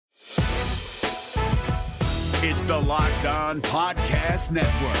It's the Locked On Podcast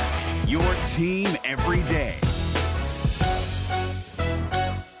Network, your team every day.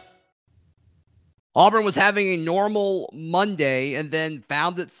 Auburn was having a normal Monday and then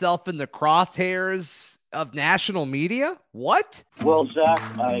found itself in the crosshairs of national media? What? Well, Zach,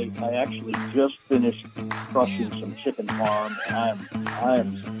 I actually just finished crushing some chicken farm, and I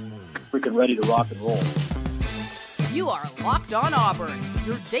am freaking ready to rock and roll. You are Locked On Auburn,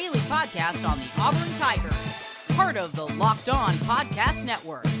 your daily podcast on the Auburn Tigers. Part of the Locked On Podcast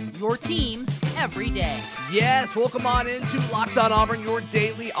Network, your team every day. Yes, welcome on into Locked On Auburn, your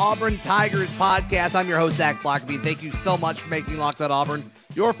daily Auburn Tigers podcast. I'm your host, Zach Blackerby. Thank you so much for making Locked On Auburn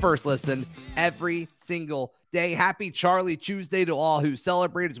your first listen every single day. Happy Charlie Tuesday to all who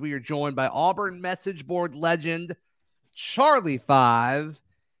celebrate as we are joined by Auburn message board legend Charlie 5.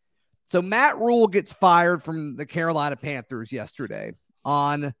 So Matt Rule gets fired from the Carolina Panthers yesterday.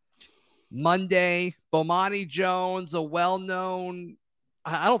 On Monday, Bomani Jones, a well-known,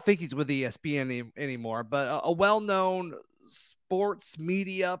 I don't think he's with ESPN anymore, but a well-known sports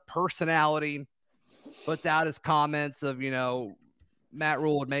media personality puts out his comments of, Matt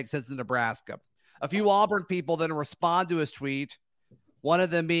Rule would make sense in Nebraska. A few Auburn people then respond to his tweet, one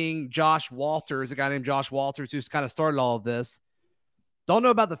of them being Josh Walters, a guy named Josh Walters who's kind of started all of this. Don't know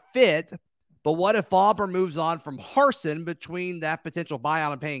about the fit, but what if Auburn moves on from Harsin between that potential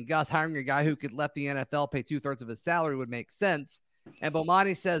buyout and paying Gus, hiring a guy who could let the NFL pay 2/3 of his salary would make sense. And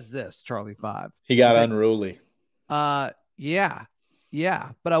Bomani says this, Charlie 5. He got unruly. Yeah,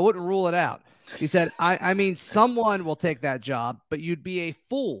 but I wouldn't rule it out. He said, I mean, someone will take that job, but you'd be a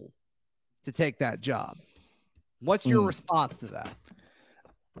fool to take that job. What's your response to that?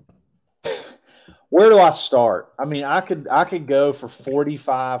 Where do I start? I mean, I could go for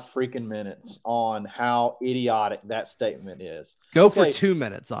 45 freaking minutes on how idiotic that statement is. Go for 2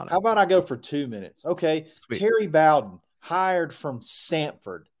 minutes on it. How about I go for 2 minutes? Okay. Sweet. Terry Bowden, hired from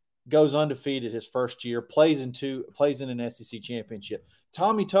Samford, goes undefeated his first year, plays in an SEC championship.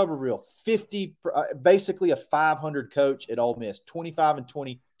 Tommy Tuberville, basically a 500 coach at Ole Miss,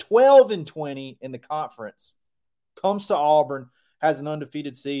 25-20, 12-20 in the conference, comes to Auburn, has an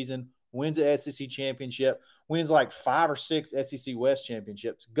undefeated season, wins the SEC championship, wins like 5 or 6 SEC West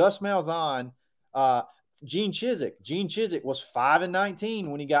championships. Gus Malzahn, Gene Chizik. Gene Chizik was 5-19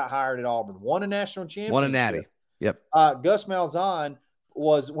 when he got hired at Auburn, won a national championship. Won a natty. Yep. Gus Malzahn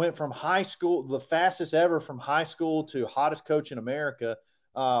went from high school, the fastest ever from high school to hottest coach in America,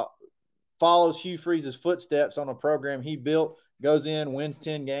 follows Hugh Freeze's footsteps on a program he built, goes in, wins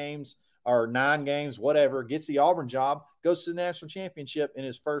 10 games or 9 games, whatever, gets the Auburn job, goes to the national championship in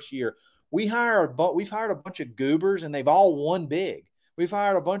his first year. We've hired a bunch of goobers, and they've all won big. We've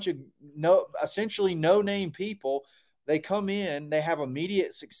hired a bunch of essentially no-name people. They come in, they have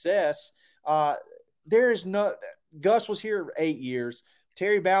immediate success. Gus was here 8 years.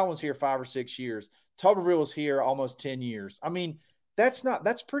 Terry Bowden was here 5 or 6 years. Tuberville was here almost 10 years. I mean,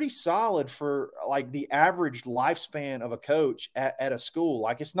 that's pretty solid for like the average lifespan of a coach at a school.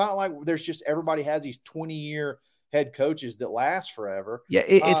 Like, it's not like there's just everybody has these 20-year head coaches that last forever. Yeah,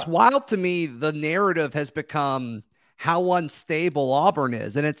 it's wild to me. The narrative has become how unstable Auburn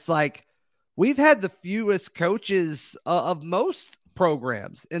is. And it's like, we've had the fewest coaches of most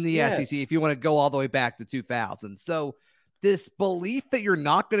programs in the SEC, if you want to go all the way back to 2000. So this belief that you're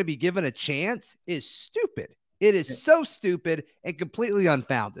not going to be given a chance is stupid. It is so stupid and completely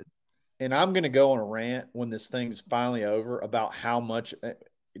unfounded. And I'm going to go on a rant when this thing's finally over about how much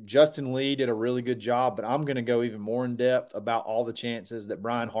Justin Lee did a really good job, but I'm going to go even more in depth about all the chances that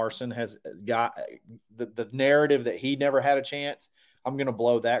Brian Harsin has got, the narrative that he never had a chance. I'm going to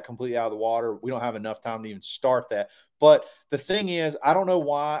blow that completely out of the water. We don't have enough time to even start that. But the thing is, I don't know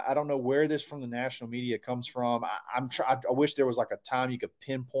why. I don't know where this from the national media comes from. I wish there was like a time you could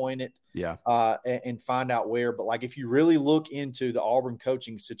pinpoint it, and find out where. But like, if you really look into the Auburn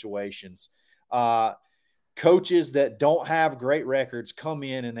coaching situations, coaches that don't have great records come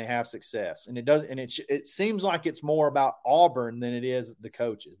in and they have success, and it seems like it's more about Auburn than it is the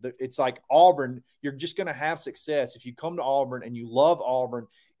coaches. It's like Auburn, you're just going to have success if you come to Auburn and you love Auburn.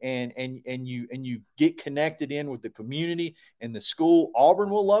 And you get connected in with the community and the school.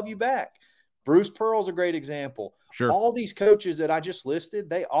 Auburn will love you back. Bruce Pearl's a great example. Sure. All these coaches that I just listed,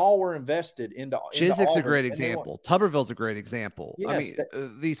 they all were invested into Chizik's Auburn, a great example. Tuberville's a great example. Yes, I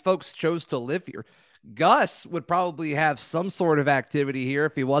mean, these folks chose to live here. Gus would probably have some sort of activity here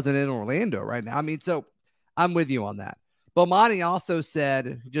if he wasn't in Orlando right now. I mean, so I'm with you on that. Bomani also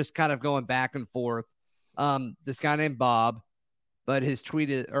said, just kind of going back and forth, this guy named Bob, but his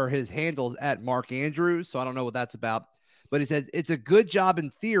his handle's at Mark Andrews, so I don't know what that's about. But he says, it's a good job in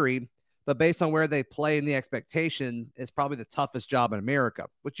theory, but based on where they play and the expectation, it's probably the toughest job in America,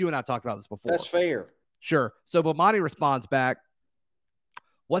 which you and I have talked about this before. That's fair. Sure. So Bomani responds back,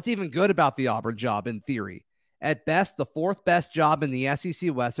 what's even good about the Auburn job in theory? At best, the fourth best job in the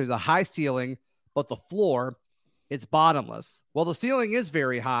SEC West. There's a high ceiling, but the floor, it's bottomless. Well, the ceiling is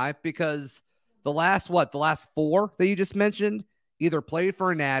very high because the last four that you just mentioned either played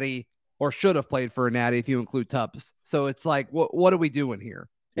for a natty or should have played for a natty if you include Tubbs. So it's like, what are we doing here?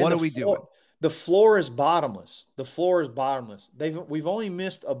 What are we doing? The floor is bottomless. The floor is bottomless. We've only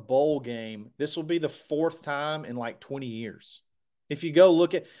missed a bowl game. This will be the fourth time in like 20 years. If you go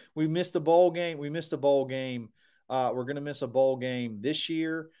look at, we missed a bowl game. We're going to miss a bowl game this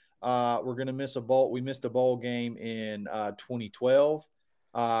year. We missed a bowl game in 2012.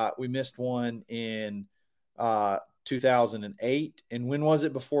 We missed one in 2008. And when was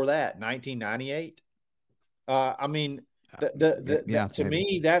it before that? 1998. I mean, to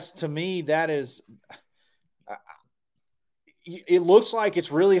me, that is, it looks like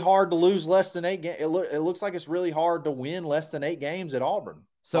it's really hard to lose less than 8 games. It looks like it's really hard to win less than 8 games at Auburn.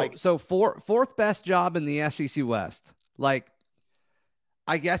 So fourth best job in the SEC West. Like,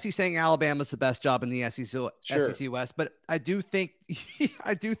 I guess he's saying Alabama's the best job in the SEC West, but I do think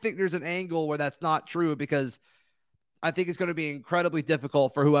there's an angle where that's not true because I think it's going to be incredibly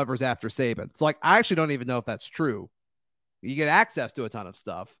difficult for whoever's after Saban. So like, I actually don't even know if that's true. You get access to a ton of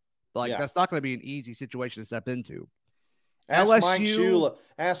stuff, but that's not going to be an easy situation to step into. Ask LSU,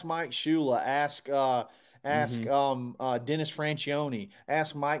 Mike Shula. Ask Dennis Franchione.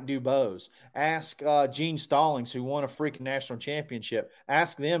 Ask Mike Dubose. Ask Gene Stallings, who won a freaking national championship.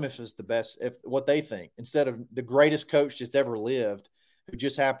 Ask them if it's the best, if what they think, instead of the greatest coach that's ever lived, who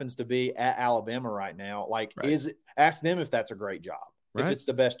just happens to be at Alabama right now. Like, ask them if that's a great job, if it's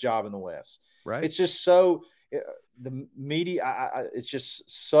the best job in the West. Right? It's just so. The media, it's just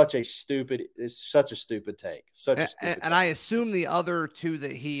such a stupid take. And I assume the other two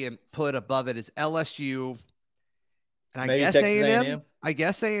that he put above it is LSU and maybe I guess Texas A&M. I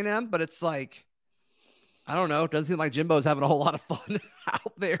guess A&M, but it's like, I don't know. It doesn't seem like Jimbo's having a whole lot of fun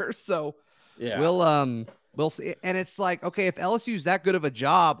out there. So we'll see. And it's like, okay, if LSU's that good of a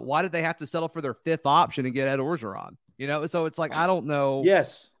job, why did they have to settle for their fifth option and get Ed Orgeron? You know, so it's like, I don't know.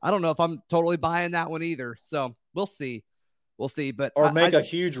 Yes. I don't know if I'm totally buying that one either. So we'll see. But make a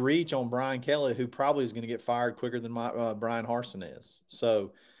huge reach on Brian Kelly, who probably is going to get fired quicker than Brian Harsin is.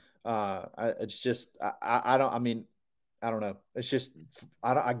 So I don't know. It's just, I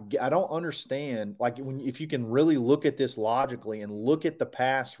don't understand. Like, if you can really look at this logically and look at the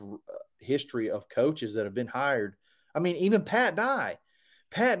past history of coaches that have been hired. I mean, even Pat Dye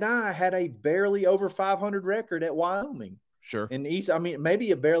had a barely over 500 record at Wyoming. Sure. And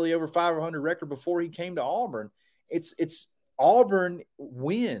maybe a barely over 500 record before he came to Auburn. It's Auburn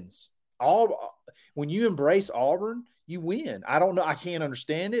wins. When you embrace Auburn, you win. I don't know. I can't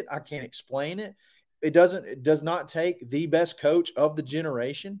understand it. I can't explain it. It does not take the best coach of the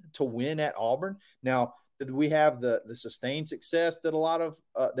generation to win at Auburn. Now, we have the sustained success that a lot of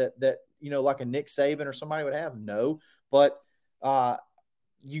that like a Nick Saban or somebody would have. No, but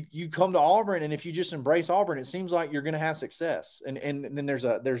you come to Auburn, and if you just embrace Auburn, it seems like you're going to have success. And then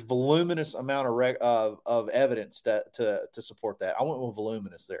there's voluminous amount of evidence to support that. I went with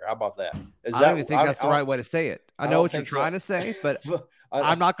voluminous there. How about that? I don't even think that's the right way to say it. I know what you're trying to say, but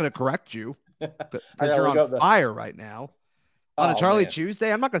I'm not going to correct you because you're on fire right now. On a Charlie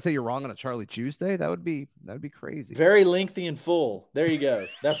Tuesday, I'm not going to say you're wrong on a Charlie Tuesday. That would be crazy. Very lengthy and full. There you go.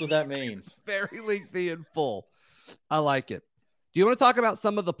 That's what that means. Very lengthy and full. I like it. Do you want to talk about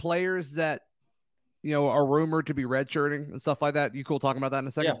some of the players that, are rumored to be redshirting and stuff like that? You cool talking about that in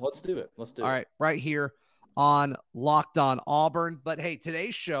a second? Yeah, let's do it. All right, right here on Locked On Auburn. But hey,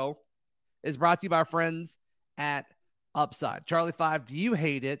 today's show is brought to you by our friends at Upside. Charlie 5, do you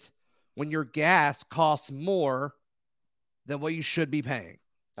hate it when your gas costs more than what you should be paying?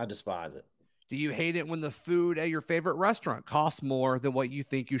 I despise it. Do you hate it when the food at your favorite restaurant costs more than what you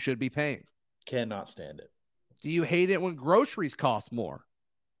think you should be paying? Cannot stand it. Do you hate it when groceries cost more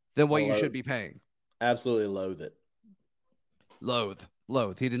than what you should be paying? Absolutely loathe it. Loathe.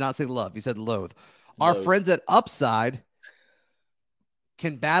 He did not say love. He said loathe. Our friends at Upside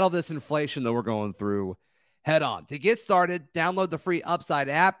can battle this inflation that we're going through head on. To get started, download the free Upside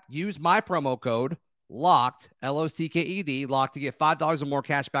app. Use my promo code LOCKED, LOCKED, LOCKED, to get $5 or more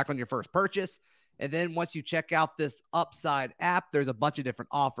cash back on your first purchase. And then once you check out this Upside app, there's a bunch of different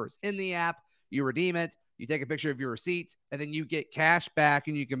offers in the app. You redeem it. You take a picture of your receipt, and then you get cash back,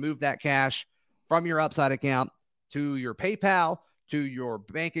 and you can move that cash from your Upside account to your PayPal, to your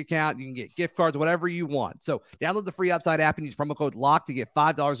bank account. You can get gift cards, whatever you want. So download the free Upside app and use promo code LOCK to get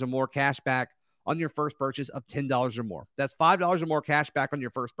 $5 or more cash back on your first purchase of $10 or more. That's $5 or more cash back on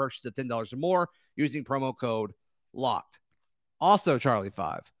your first purchase of $10 or more using promo code LOCKED. Also, Charlie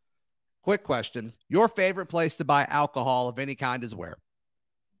 5, quick question. Your favorite place to buy alcohol of any kind is where?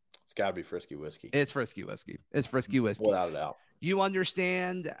 It's got to be Frisky Whiskey. It's Frisky Whiskey. It's Frisky Whiskey. Without a doubt. You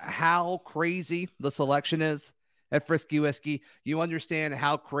understand how crazy the selection is at Frisky Whiskey. You understand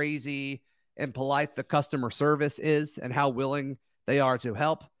how crazy and polite the customer service is and how willing they are to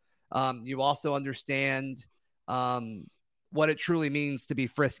help. You also understand what it truly means to be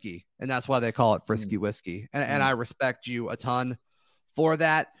frisky, and that's why they call it Frisky Whiskey. And I respect you a ton for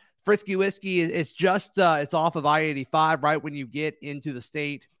that. Frisky Whiskey, it's just it's off of I-85 right when you get into the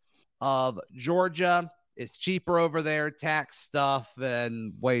state of Georgia. It's cheaper over there, tax stuff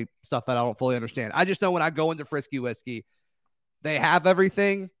and stuff that I don't fully understand. I just know when I go into Frisky Whiskey, they have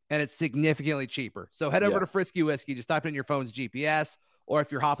everything and it's significantly cheaper. So head over to Frisky Whiskey, just type in your phone's GPS, or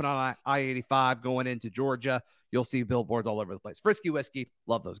if you're hopping on I-85 going into Georgia, you'll see billboards all over the place. Frisky Whiskey,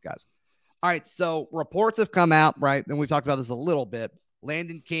 love those guys. All right, so reports have come out, right? And we've talked about this a little bit.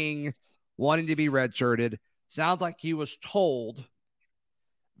 Landon King wanting to be redshirted. Sounds like he was told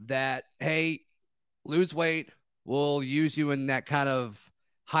that, hey, lose weight, we'll use you in that kind of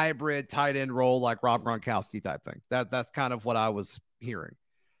hybrid tight end role like Rob Gronkowski type thing. That's kind of what I was hearing.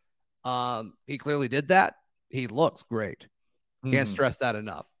 He clearly did that. He looks great. Can't stress that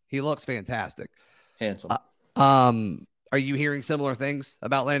enough. He looks fantastic. Handsome. Are you hearing similar things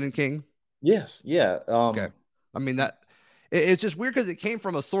about Landon King? Yes. Yeah. Okay. I mean, it's just weird because it came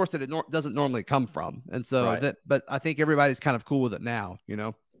from a source that it doesn't normally come from. And so but I think everybody's kind of cool with it now, you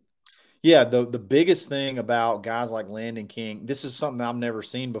know? Yeah, the biggest thing about guys like Landon King, this is something I've never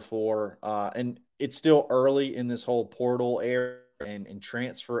seen before, and it's still early in this whole portal era and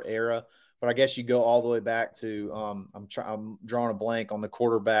transfer era. But I guess you go all the way back to I'm drawing a blank on the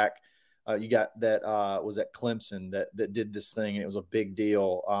quarterback. You got that was at Clemson that did this thing, and it was a big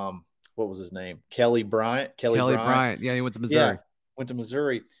deal. What was his name? Kelly Bryant. Kelly Bryant. Yeah, he went to Missouri. Yeah, went to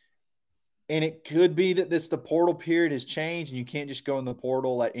Missouri. And it could be that the portal period has changed and you can't just go in the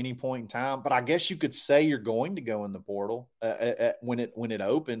portal at any point in time. But I guess you could say you're going to go in the portal when it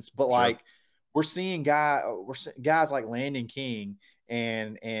opens. But we're seeing guys like Landon King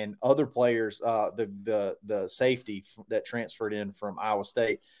and other players, the safety that transferred in from Iowa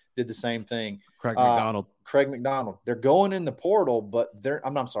State did the same thing. Craig McDonald. They're going in the portal, but they're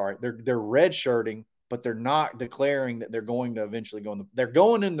redshirting, but they're not declaring that they're going to eventually go in. They're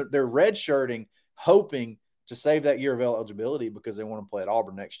going in. They're redshirting, hoping to save that year of eligibility because they want to play at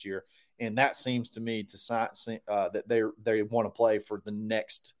Auburn next year. And that seems to me to that they want to play for the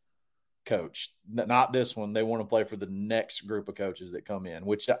next coach, not this one. They want to play for the next group of coaches that come in,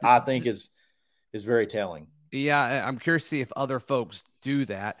 which I think is very telling. Yeah, I'm curious to see if other folks do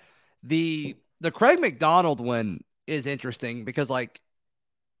that. The Craig McDonald one is interesting because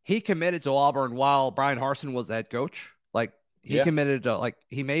he committed to Auburn while Brian Harsin was the head coach. He committed to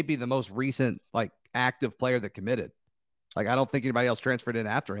he may be the most recent active player that committed. I don't think anybody else transferred in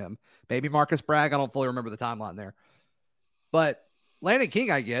after him. Maybe Marcus Bragg. I don't fully remember the timeline there. But Landon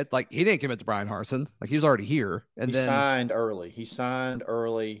King, I get he didn't commit to Brian Harsin. He was already here, and he signed early.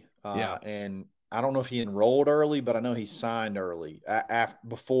 And I don't know if he enrolled early, but I know he signed early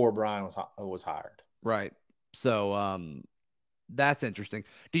before Brian was hired. Right. So that's interesting.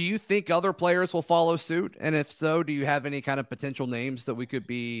 Do you think other players will follow suit? And if so, do you have any kind of potential names that we could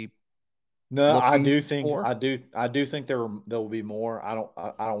be? No, I do think there will be more. I don't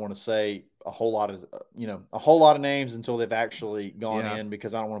want to say a whole lot of names until they've actually gone in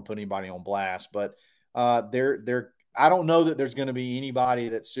because I don't want to put anybody on blast. But I don't know that there's going to be anybody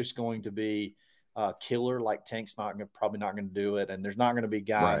that's just going to be killer. Like Tank's probably not going to do it, and there's not going to be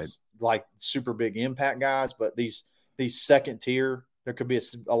guys like super big impact guys. But these second tier, there could be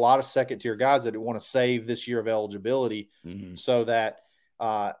a lot of second tier guys that want to save this year of eligibility so that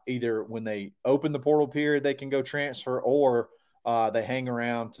either when they open the portal period, they can go transfer, or they hang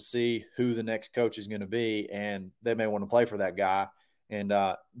around to see who the next coach is going to be. And they may want to play for that guy and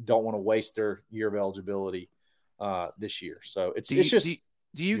don't want to waste their year of eligibility this year. So it's just,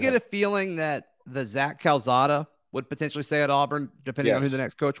 do you get a feeling that the Zach Calzada would potentially stay at Auburn, depending on who the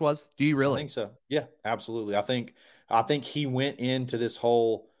next coach was? Do you really? I think so. Yeah, absolutely. I think he went into this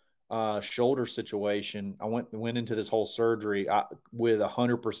whole shoulder situation. I went into this whole surgery with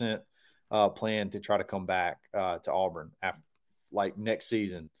 100% plan to try to come back to Auburn after next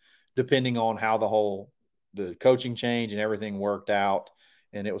season, depending on how the coaching change and everything worked out.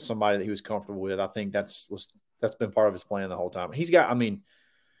 And it was somebody that he was comfortable with. I think that's That's been part of his plan the whole time. He's got, I mean,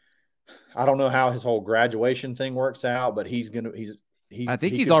 I don't know how his whole graduation thing works out, but I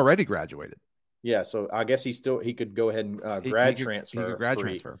think he's already graduated. Yeah, so I guess he could go ahead and transfer. He could grad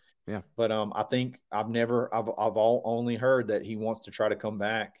transfer. Yeah, but I think I've only heard that he wants to try to come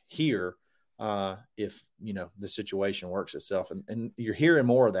back here if the situation works itself, and you're hearing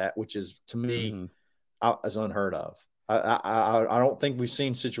more of that, which is to me is unheard of. I don't think we've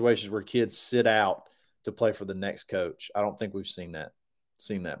seen situations where kids sit out to play for the next coach. I don't think we've seen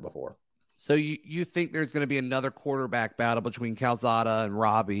that before. So you think there's going to be another quarterback battle between Calzada and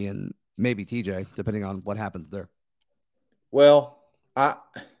Robbie and maybe TJ, depending on what happens there? Well, I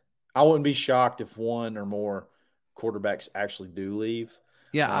wouldn't be shocked if one or more quarterbacks actually do leave.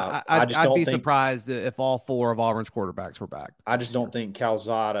 Yeah, I'd be surprised if all four of Auburn's quarterbacks were back. I just don't think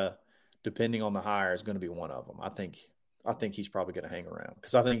Calzada, depending on the hire, is going to be one of them. I think he's probably going to hang around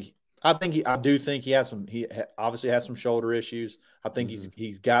because I do think he obviously has some shoulder issues. I think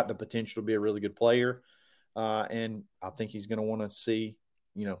he's got the potential to be a really good player, and I think he's going to want to see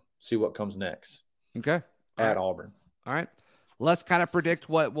what comes next. Okay, at Auburn. All right, let's kind of predict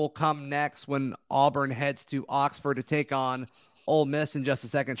what will come next when Auburn heads to Oxford to take on Ole Miss in just a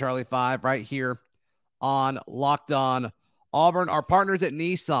second. Charlie 5 right here on Locked On Auburn. Our partners at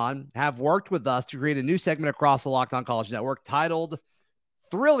Nissan have worked with us to create a new segment across the Locked On College Network titled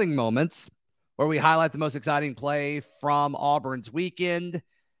Thrilling Moments, where we highlight the most exciting play from Auburn's weekend.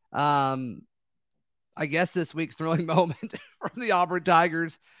 I guess this week's thrilling moment from the Auburn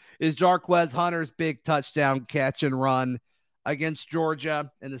Tigers is Jarquez Hunter's big touchdown catch and run against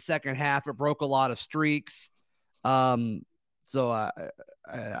Georgia in the second half. It broke a lot of streaks. So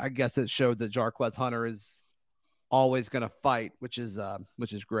I guess it showed that Jarquez Hunter is always going to fight, which is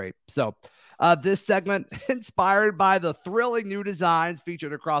great. So this segment, inspired by the thrilling new designs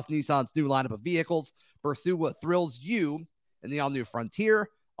featured across Nissan's new lineup of vehicles, pursue what thrills you in the all-new Frontier,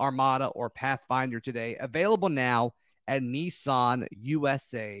 Armada, or Pathfinder today. Available now at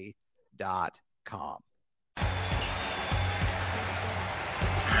nissanusa.com.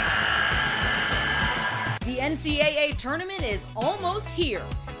 The NCAA tournament is almost here,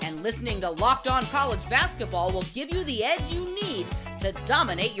 and listening to Locked On College Basketball will give you the edge you need to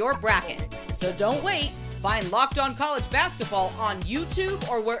dominate your bracket. So don't wait. Find Locked On College Basketball on YouTube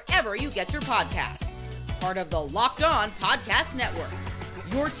or wherever you get your podcasts. Part of the Locked On Podcast Network.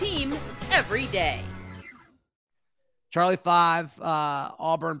 Your team every day. Charlie 5,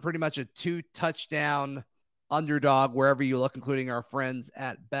 Auburn pretty much a 2-touchdown underdog wherever you look, including our friends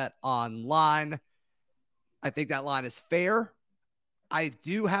at Bet Online. I think that line is fair. I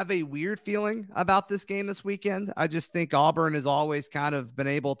do have a weird feeling about this game this weekend. I just think Auburn has always kind of been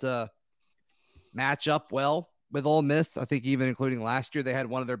able to match up well with Ole Miss. I think even including last year, they had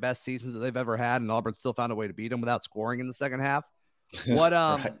one of their best seasons that they've ever had, and Auburn still found a way to beat them without scoring in the second half. What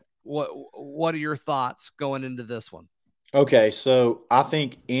right. What are your thoughts going into this one? Okay, so I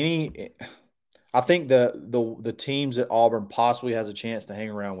think the teams that Auburn possibly has a chance to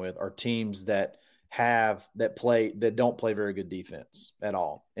hang around with are teams that don't play very good defense at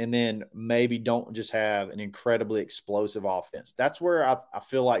all, and then maybe don't just have an incredibly explosive offense. That's where I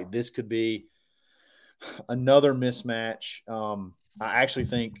feel like this could be another mismatch. I actually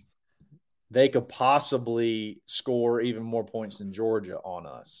think they could possibly score even more points than Georgia on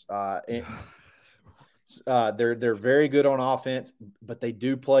us. They're very good on offense, but they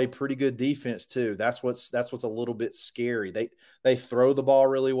do play pretty good defense too. That's what's a little bit scary. They throw the ball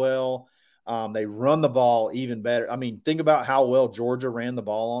really well. They run the ball even better. I mean, think about how well Georgia ran the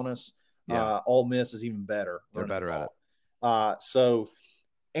ball on us. Yeah. Ole Miss is even better. They're better at it.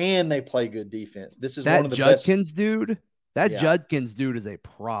 And they play good defense. This is that one of the Judkins best. Dude. That Judkins dude is a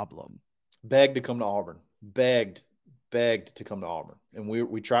problem. Begged to come to Auburn. Begged to come to Auburn. And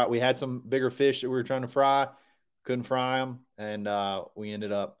we tried. We had some bigger fish that we were trying to fry. Couldn't fry them, and we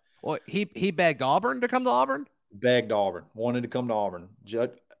ended up. Well, he begged Auburn to come to Auburn. Begged Auburn. Wanted to come to Auburn.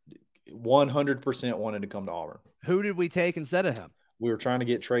 100% wanted to come to Auburn. Who did we take instead of him? We were trying to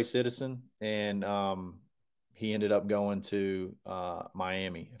get Trey Citizen, and he ended up going to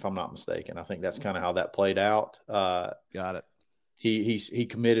Miami, if I'm not mistaken. I think that's kind of how that played out. Got it. He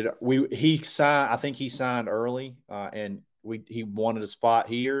committed. He signed. I think he signed early, and he wanted a spot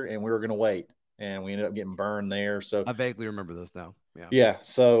here, and we were going to wait, and we ended up getting burned there. So I vaguely remember this now. Yeah.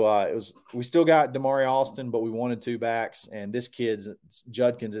 So we still got Damari Alston, but we wanted two backs, and this kid's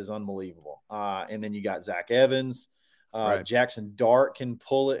Judkins is unbelievable. And then you got Zach Evans, right. Jackson Dart can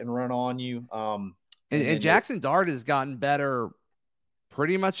pull it and run on you. And Jackson Dart has gotten better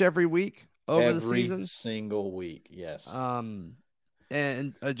pretty much every week over the season. Every single week, yes.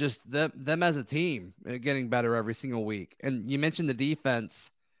 and just them as a team getting better every single week. And you mentioned the defense.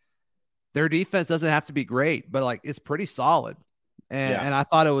 Their defense doesn't have to be great, but like it's pretty solid. And I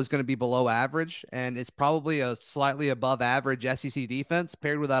thought it was going to be below average, and it's probably a slightly above average SEC defense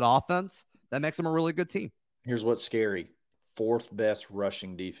paired with that offense. That makes them a really good team. Here's what's scary: 4th best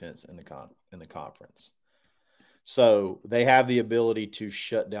rushing defense in the conference. So they have the ability to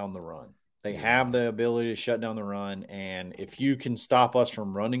shut down the run. They have the ability to shut down the run, and if you can stop us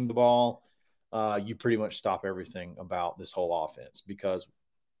from running the ball, you pretty much stop everything about this whole offense because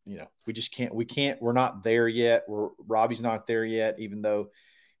we just can't. We're not there yet. Robbie's not there yet, even though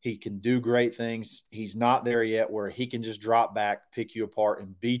he can do great things. He's not there yet where he can just drop back, pick you apart,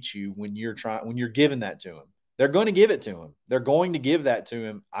 and beat you when you're giving that to him. They're going to give it to him. They're going to give that to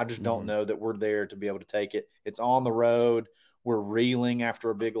him. I just don't know that we're there to be able to take it. It's on the road. We're reeling after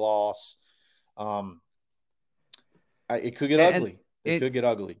a big loss. It could get ugly. It could get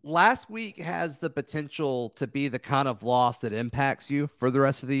ugly. Last week has the potential to be the kind of loss that impacts you for the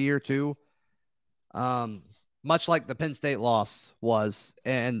rest of the year too. Much like the Penn State loss was,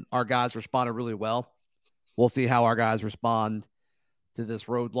 and our guys responded really well. We'll see how our guys respond to this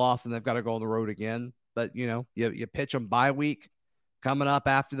road loss, and they've got to go on the road again. But, you pitch them bye week coming up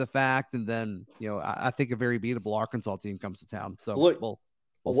after the fact, and then, I think a very beatable Arkansas team comes to town. So, look, we'll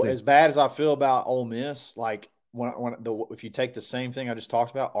see. As bad as I feel about Ole Miss, like if you take the same thing I just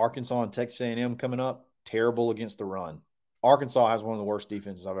talked about, Arkansas and Texas A&M coming up, terrible against the run. Arkansas has one of the worst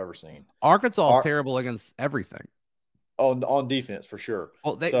defenses I've ever seen. Arkansas is terrible against everything. On defense for sure.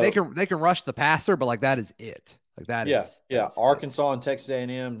 Well, they can rush the passer, but like that is it. Like that is Arkansas and Texas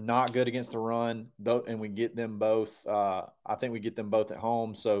A&M not good against the run, and we get them both. I think we get them both at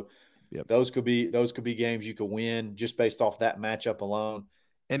home. So those could be games you could win just based off that matchup alone.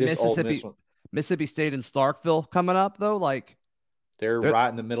 And Mississippi State and Starkville coming up though, like they're right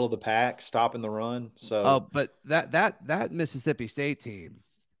in the middle of the pack, stopping the run. So but that Mississippi State team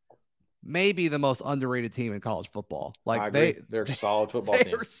may be the most underrated team in college football. Like they're a solid football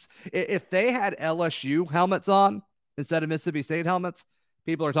team. If they had LSU helmets on instead of Mississippi State helmets,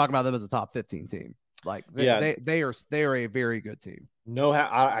 people are talking about them as a top 15 team. Like they are a very good team. No,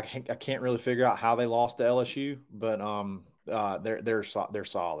 I can't really figure out how they lost to LSU, but they're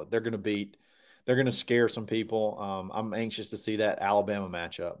solid. They're going to scare some people. I'm anxious to see that Alabama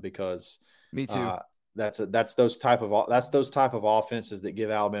matchup because me too. That's those type of offenses that give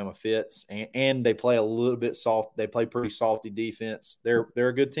Alabama fits, and they play a little bit soft. They play pretty salty defense. They're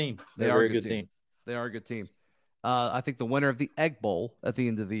a good team. They're a very good team. They are a good team. I think the winner of the Egg Bowl at the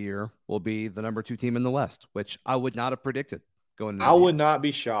end of the year will be the number 2 team in the West, which I would not have predicted going into. I would not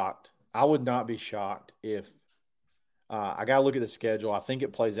be shocked. I would not be shocked if I got to look at the schedule. I think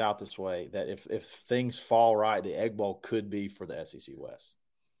it plays out this way that if things fall right, the Egg Bowl could be for the SEC West.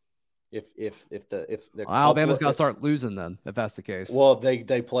 If Alabama's got to start losing then, if that's the case. Well,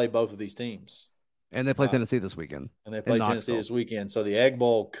 they play both of these teams, and they play Tennessee this weekend, and they play Tennessee this weekend. So the Egg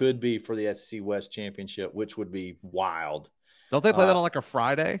Bowl could be for the SEC West championship, which would be wild. Don't they play that on like a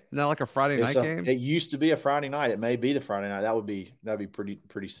Friday? Not like a Friday night game. It used to be a Friday night. It may be the Friday night. That'd be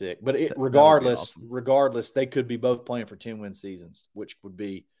pretty sick. But regardless, they could be both playing for 10-win seasons, which would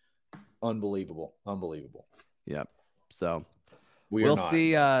be unbelievable. Yep. So. We'll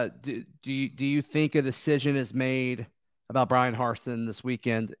see. Do you think a decision is made about Brian Harsin this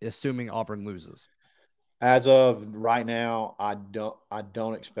weekend, assuming Auburn loses? As of right now, I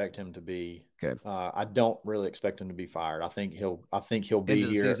don't expect him to be. Okay. I don't really expect him to be fired. I think he'll be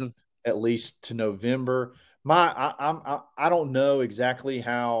here at least to November. I don't know exactly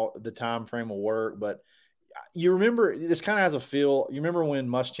how the time frame will work, but you remember this kind of has a feel. You remember when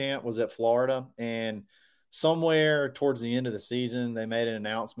Muschamp was at Florida and somewhere towards the end of the season, they made an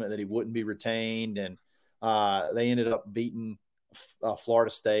announcement that he wouldn't be retained, and they ended up beating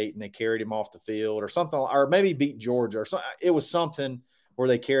Florida State, and they carried him off the field or something, or maybe beat Georgia or something. It was something where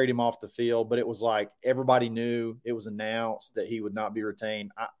they carried him off the field, but it was like everybody knew it was announced that he would not be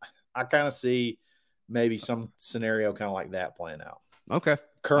retained. I kind of see maybe some scenario kind of like that playing out. Okay.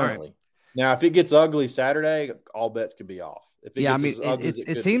 Currently. Right. Now, if it gets ugly Saturday, all bets could be off.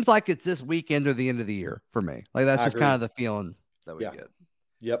 It seems like it's this weekend or the end of the year for me. Like that's just kind of the feeling that we get.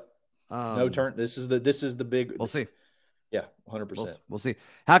 Yep. No turn. This is the big. We'll see. Yeah, 100%. We'll see.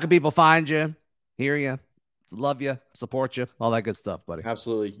 How can people find you, hear you, love you, support you, all that good stuff, buddy?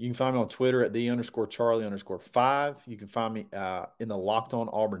 Absolutely. You can find me on Twitter at @the_Charlie_5. You can find me in the Locked On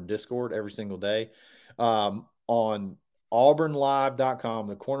Auburn Discord every single day. On auburnlive.com,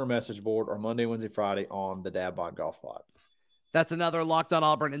 the corner message board, or Monday, Wednesday, Friday on the Dad Bod Golf Pod. That's another Locked On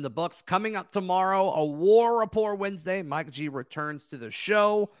Auburn in the books. Coming up tomorrow, a War Report Wednesday. Mike G returns to the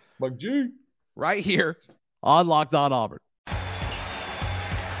show. Mike G. Right here on Locked On Auburn.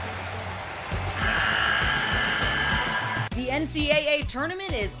 The NCAA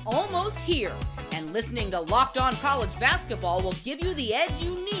tournament is almost here, and listening to Locked On College Basketball will give you the edge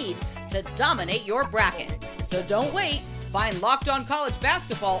you need to dominate your bracket. So don't wait. Find Locked On College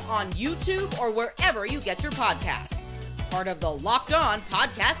Basketball on YouTube or wherever you get your podcasts. Part of the Locked On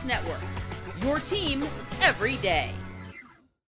Podcast Network. Your team every day.